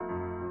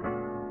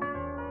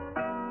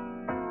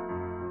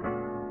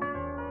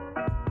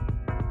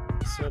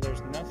So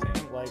there's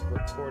nothing like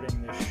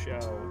recording this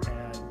show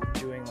and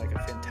doing like a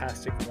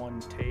fantastic one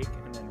take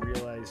and then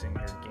realizing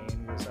your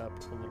gain was up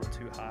a little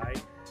too high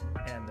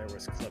and there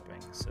was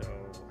clipping. So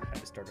I had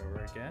to start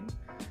over again.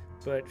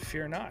 But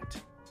fear not,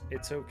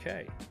 it's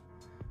okay.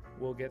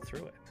 We'll get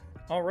through it.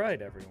 All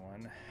right,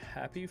 everyone.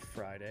 Happy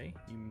Friday.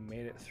 You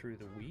made it through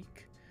the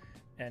week.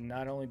 And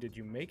not only did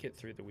you make it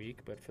through the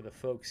week, but for the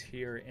folks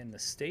here in the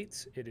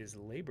States, it is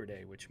Labor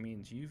Day, which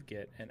means you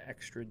get an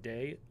extra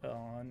day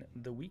on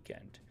the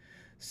weekend.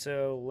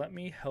 So let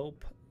me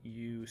help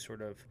you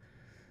sort of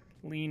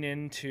lean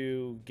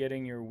into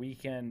getting your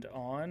weekend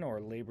on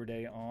or Labor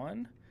Day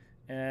on.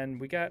 And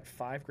we got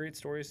 5 great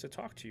stories to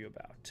talk to you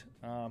about.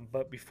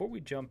 But before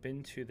we jump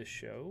into the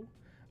show,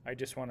 I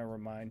just want to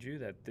remind you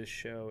that this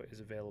show is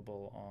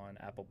available on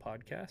Apple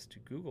Podcast,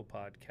 Google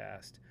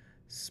Podcast,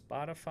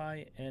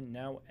 Spotify, and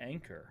now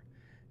Anchor.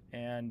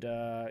 And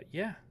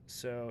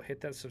so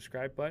hit that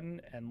subscribe button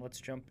and let's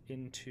jump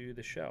into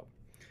the show.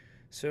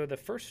 So the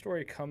first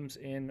story comes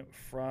in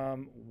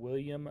from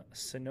William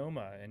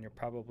Sonoma, and you're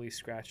probably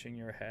scratching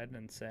your head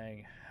and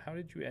saying, how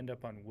did you end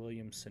up on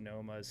William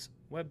Sonoma's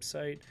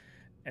website,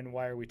 and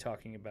why are we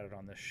talking about it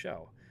on this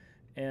show?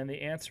 And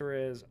the answer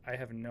is, I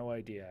have no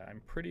idea.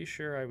 I'm pretty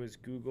sure I was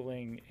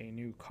Googling a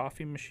new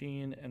coffee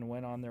machine and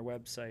went on their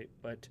website,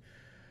 but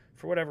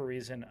for whatever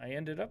reason, I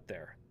ended up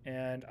there.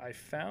 And I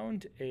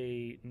found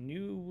a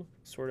new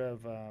sort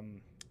of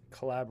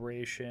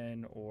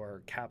collaboration,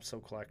 or capsule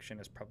collection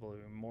is probably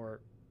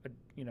more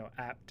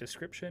apt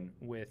description,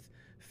 with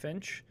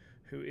Finch,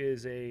 who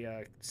is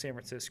a San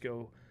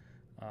Francisco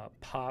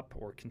pop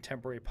or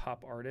contemporary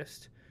pop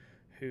artist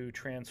who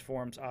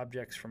transforms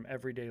objects from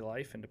everyday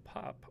life into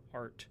pop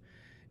art.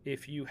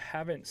 If you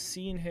haven't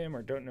seen him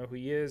or don't know who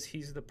he is,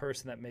 he's the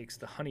person that makes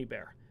the Honey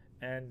Bear.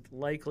 And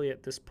likely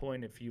at this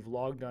point, if you've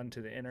logged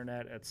onto the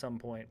internet at some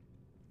point,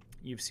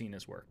 you've seen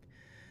his work.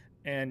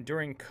 And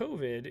during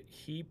COVID,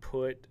 he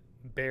put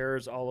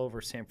bears all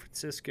over San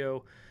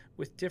Francisco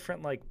with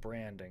different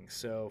branding.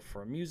 So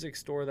for a music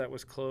store that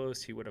was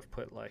closed, he would have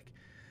put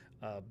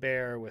a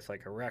bear with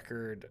a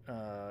record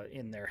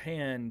in their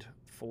hand.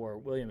 For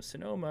William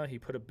Sonoma, he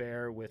put a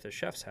bear with a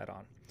chef's hat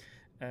on.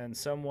 And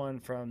someone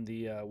from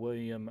the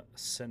William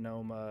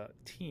Sonoma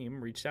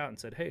team reached out and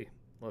said, hey,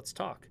 let's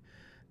talk.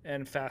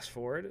 And fast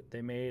forward,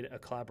 they made a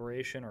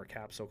collaboration or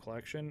capsule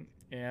collection,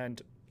 and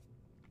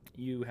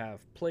you have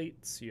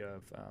plates, you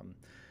have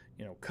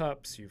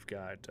cups, you've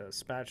got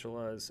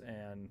spatulas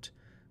and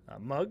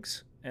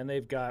mugs, and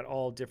they've got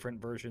all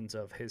different versions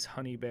of his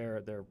Honey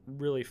Bear. They're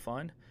really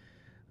fun.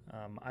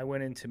 I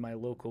went into my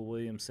local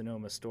Williams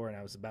Sonoma store and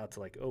I was about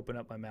to open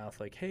up my mouth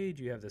hey,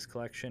 do you have this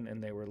collection?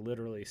 And they were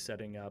literally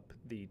setting up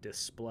the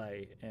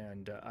display,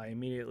 and I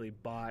immediately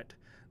bought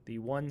the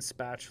one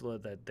spatula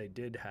that they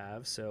did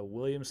have. So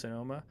Williams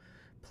Sonoma,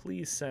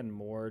 please send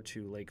more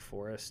to Lake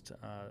Forest,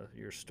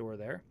 your store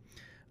there.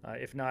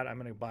 If not, I'm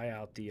going to buy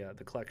out the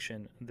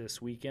collection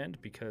this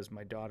weekend because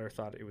my daughter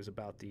thought it was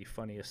about the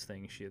funniest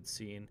thing she had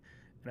seen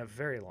in a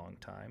very long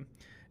time.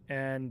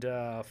 And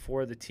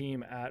for the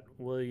team at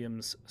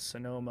Williams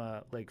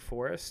Sonoma Lake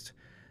Forest,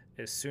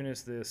 as soon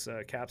as this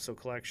capsule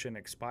collection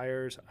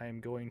expires, I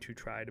am going to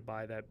try to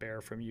buy that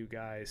bear from you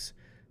guys.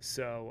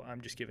 So I'm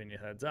just giving you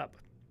a heads up.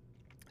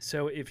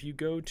 So if you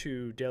go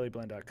to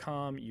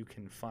dailyblend.com, you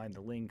can find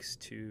the links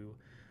to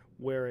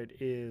where it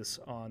is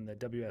on the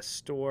WS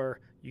store.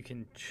 You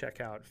can check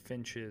out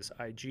Finch's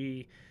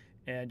IG,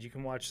 and you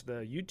can watch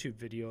the YouTube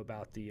video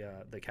about the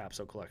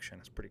capsule collection.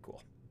 It's pretty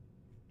cool.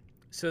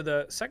 So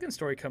the second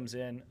story comes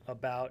in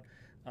about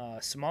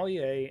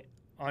sommelier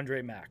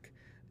Andre Mack,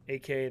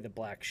 aka the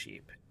Black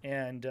Sheep.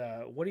 And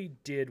what he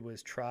did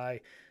was try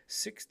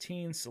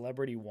 16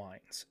 celebrity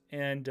wines.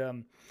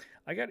 And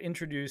I got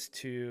introduced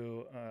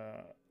to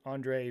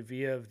Andre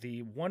via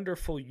the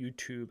wonderful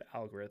YouTube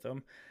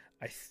algorithm.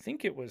 I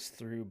think it was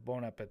through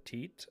Bon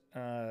Appetit,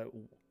 a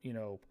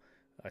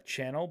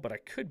channel, but I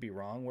could be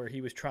wrong, where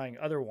he was trying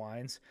other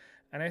wines.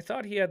 And I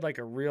thought he had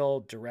a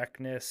real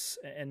directness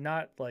and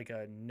not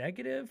a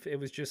negative. It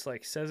was just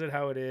says it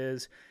how it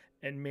is,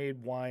 and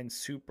made wine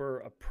super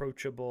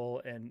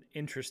approachable and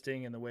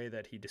interesting in the way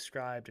that he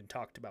described and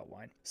talked about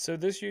wine. So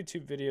this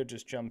YouTube video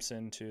just jumps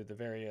into the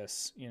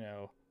various,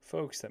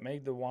 folks that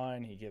make the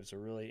wine. He gives a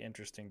really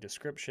interesting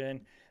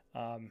description,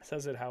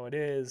 says it how it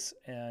is,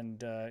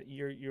 and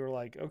you're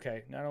like,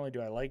 okay, not only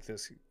do I like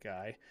this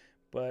guy,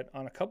 but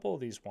on a couple of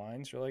these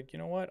wines, you're like, you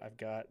know what? I've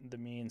got the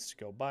means to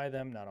go buy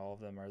them. Not all of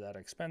them are that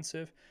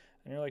expensive.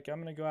 And you're like,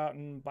 I'm going to go out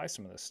and buy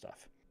some of this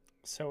stuff.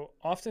 So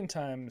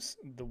oftentimes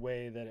the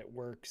way that it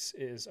works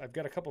is I've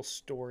got a couple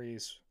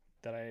stories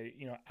that I,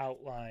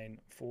 outline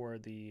for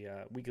the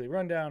weekly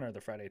rundown or the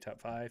Friday Top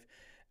 5.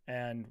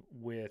 And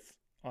with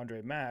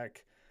Andre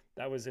Mack,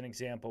 that was an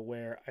example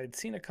where I'd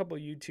seen a couple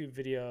YouTube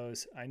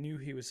videos. I knew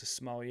he was a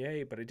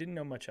sommelier, but I didn't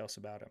know much else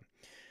about him.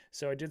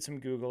 So I did some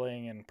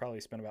Googling and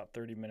probably spent about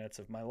 30 minutes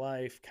of my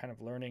life kind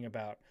of learning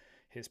about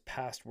his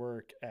past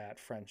work at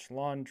French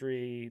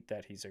Laundry,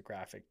 that he's a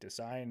graphic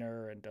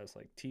designer and does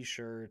like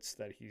t-shirts,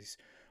 that he's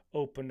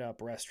opened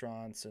up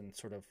restaurants and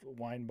sort of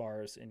wine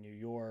bars in New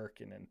York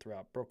and then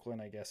throughout Brooklyn,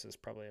 I guess is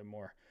probably a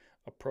more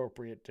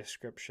appropriate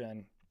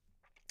description.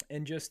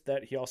 And just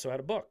that he also had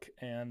a book,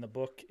 and the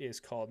book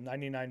is called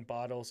 99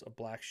 Bottles: A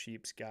Black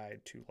Sheep's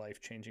Guide to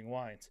Life-Changing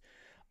Wines.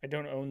 I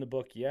don't own the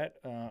book yet.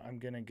 I'm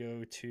going to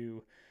go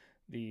to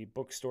the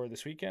bookstore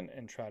this weekend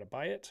and try to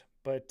buy it.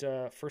 But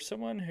for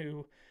someone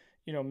who,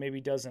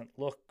 maybe doesn't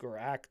look or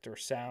act or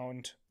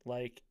sound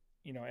like,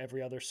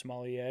 every other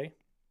sommelier,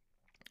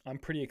 I'm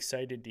pretty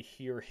excited to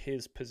hear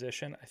his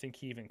position. I think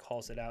he even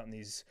calls it out in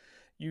these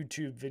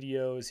YouTube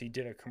videos. He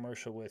did a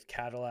commercial with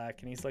Cadillac,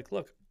 and he's like,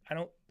 look, I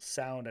don't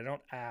sound, I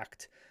don't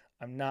act.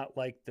 I'm not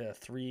like the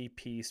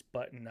 3-piece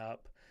button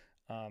up,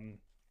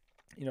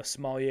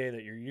 sommelier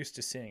that you're used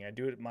to seeing. I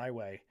do it my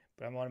way,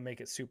 but I want to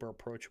make it super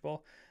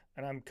approachable.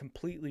 And I'm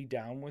completely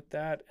down with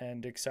that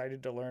and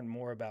excited to learn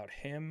more about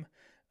him,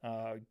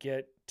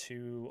 get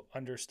to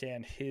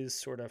understand his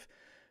sort of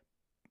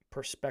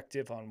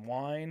perspective on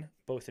wine,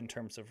 both in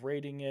terms of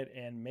rating it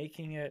and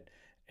making it,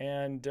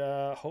 and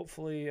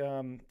hopefully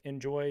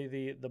enjoy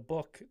the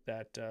book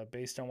that,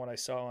 based on what I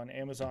saw on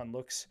Amazon,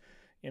 looks,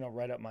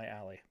 right up my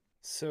alley.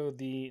 So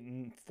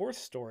the fourth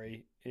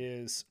story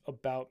is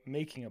about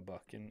making a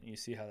book, and you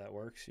see how that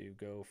works. You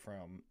go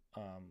from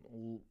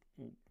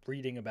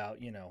reading about,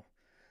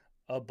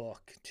 a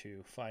book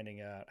to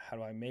finding out how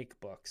do I make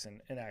books,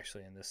 and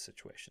actually in this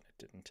situation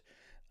it didn't.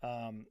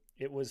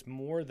 It was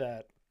more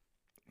that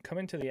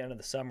coming to the end of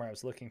the summer, I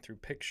was looking through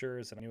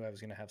pictures and I knew I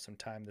was going to have some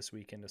time this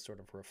weekend to sort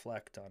of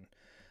reflect on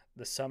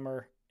the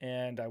summer,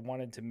 and I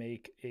wanted to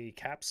make a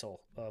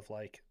capsule of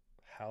like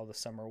how the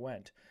summer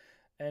went.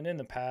 And in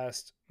the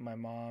past, my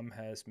mom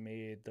has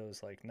made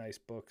those like nice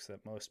books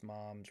that most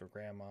moms or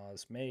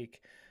grandmas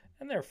make,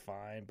 and they're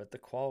fine, but the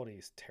quality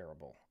is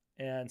terrible.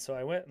 And so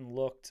I went and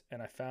looked,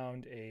 and I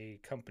found a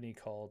company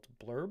called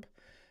Blurb,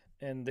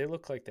 and they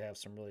look like they have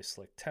some really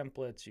slick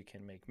templates. You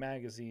can make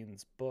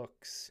magazines,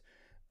 books,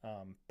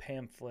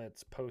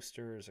 pamphlets,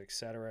 posters,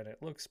 etc. And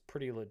it looks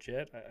pretty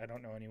legit. I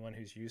don't know anyone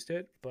who's used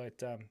it,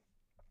 but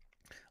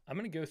I'm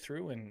going to go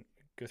through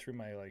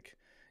my like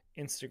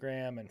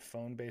Instagram and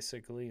phone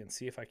basically and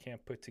see if I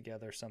can't put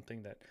together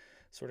something that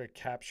sort of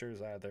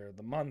captures either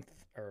the month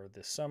or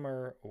the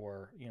summer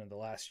or, the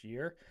last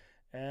year,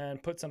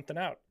 and put something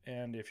out.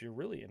 And if you're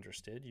really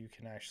interested, you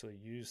can actually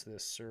use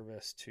this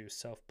service to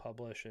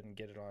self-publish and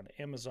get it on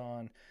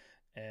Amazon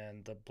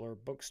and the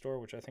Blurb bookstore,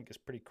 which I think is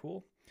pretty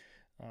cool.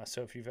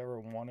 So if you've ever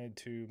wanted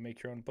to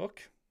make your own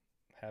book,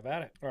 have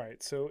at it. All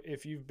right, so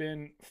if you've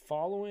been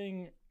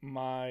following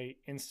my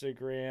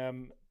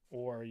Instagram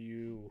or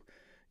you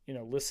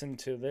listen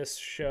to this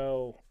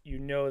show, you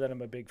know that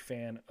I'm a big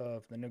fan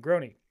of the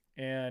Negroni.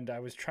 And I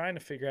was trying to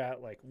figure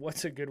out like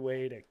what's a good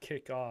way to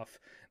kick off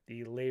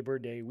the Labor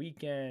Day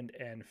weekend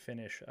and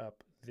finish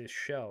up this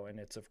show. And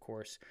it's, of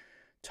course,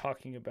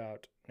 talking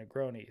about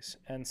Negronis.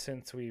 And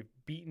since we've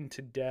beaten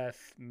to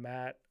death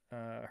Matt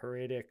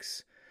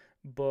Haradic's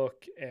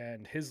book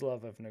and his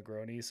love of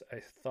Negronis, I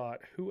thought,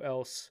 who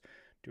else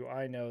do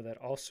I know that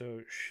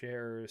also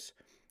shares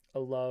a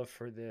love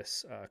for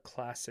this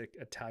classic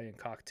Italian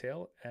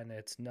cocktail? And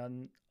it's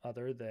none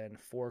other than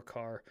Four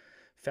Car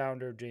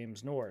founder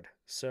James Nord.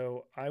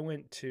 So I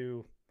went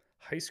to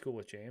high school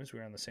with James. We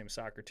were on the same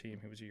soccer team.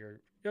 He was a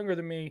year younger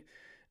than me.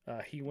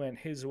 He went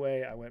his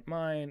way, I went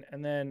mine.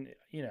 And then,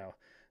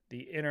 the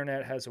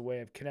internet has a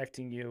way of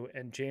connecting you.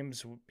 And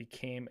James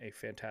became a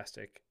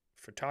fantastic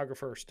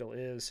photographer, still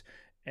is,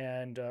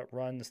 and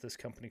runs this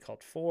company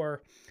called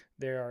Four.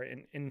 They are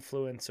an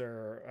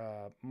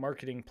influencer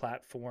marketing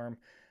platform.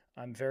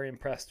 I'm very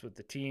impressed with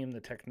the team, the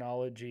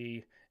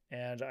technology,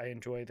 and I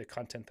enjoy the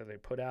content that they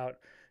put out.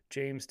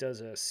 James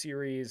does a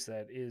series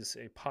that is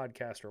a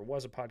podcast, or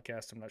was a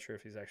podcast. I'm not sure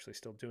if he's actually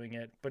still doing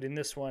it. But in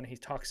this one, he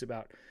talks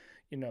about,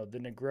 the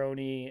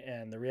Negroni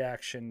and the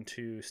reaction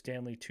to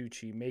Stanley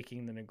Tucci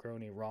making the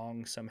Negroni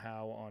wrong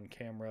somehow on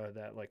camera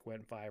that like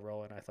went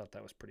viral. And I thought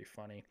that was pretty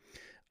funny.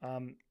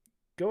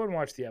 Go and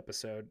watch the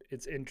episode.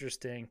 It's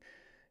interesting.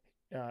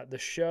 The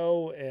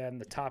show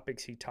and the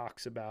topics he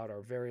talks about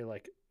are very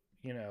like,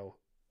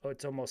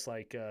 it's almost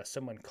like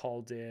someone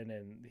called in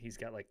and he's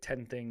got like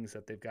 10 things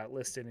that they've got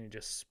listed and he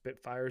just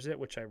spitfires it,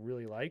 which I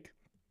really like.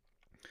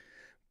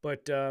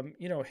 But,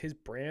 his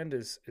brand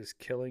is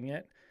killing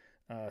it.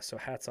 So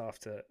hats off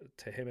to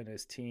him and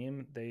his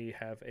team. They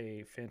have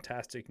a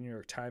fantastic New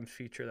York Times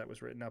feature that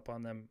was written up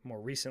on them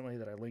more recently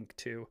that I linked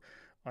to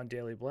on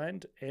Daily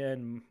Blend.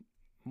 And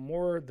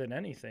more than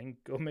anything,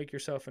 go make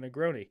yourself a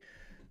Negroni.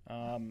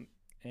 And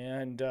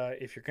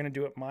if you're going to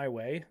do it my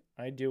way,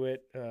 I do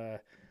it a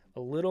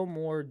little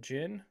more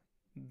gin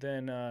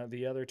than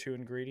the other two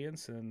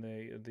ingredients, and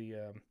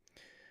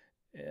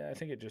I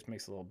think it just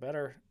makes it a little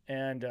better.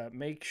 And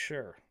make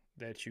sure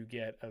that you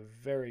get a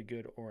very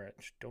good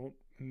orange. Don't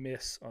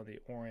miss on the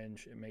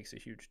orange. It makes a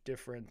huge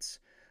difference.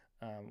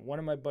 One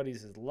of my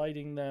buddies is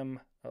lighting them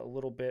a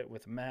little bit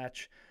with a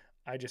match.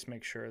 I just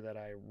make sure that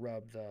I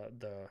rub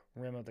the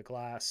rim of the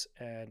glass,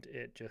 and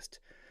it just,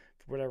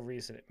 for whatever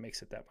reason, it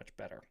makes it that much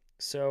better.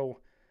 So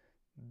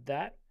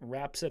that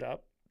wraps it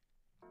up.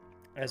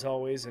 As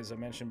always, as I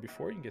mentioned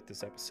before, you can get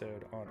this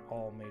episode on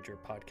all major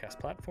podcast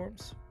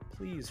platforms.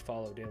 Please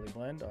follow Daily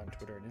Blend on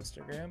Twitter and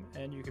Instagram,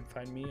 and you can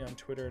find me on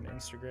Twitter and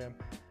Instagram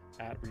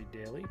at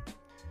ReadDaily.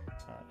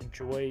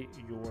 Enjoy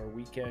your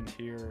weekend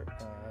here,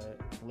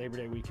 Labor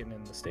Day weekend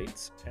in the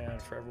States,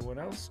 and for everyone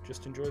else,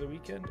 just enjoy the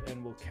weekend,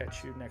 and we'll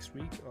catch you next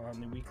week on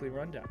the Weekly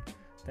Rundown.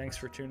 Thanks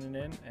for tuning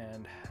in,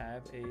 and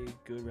have a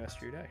good rest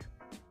of your day.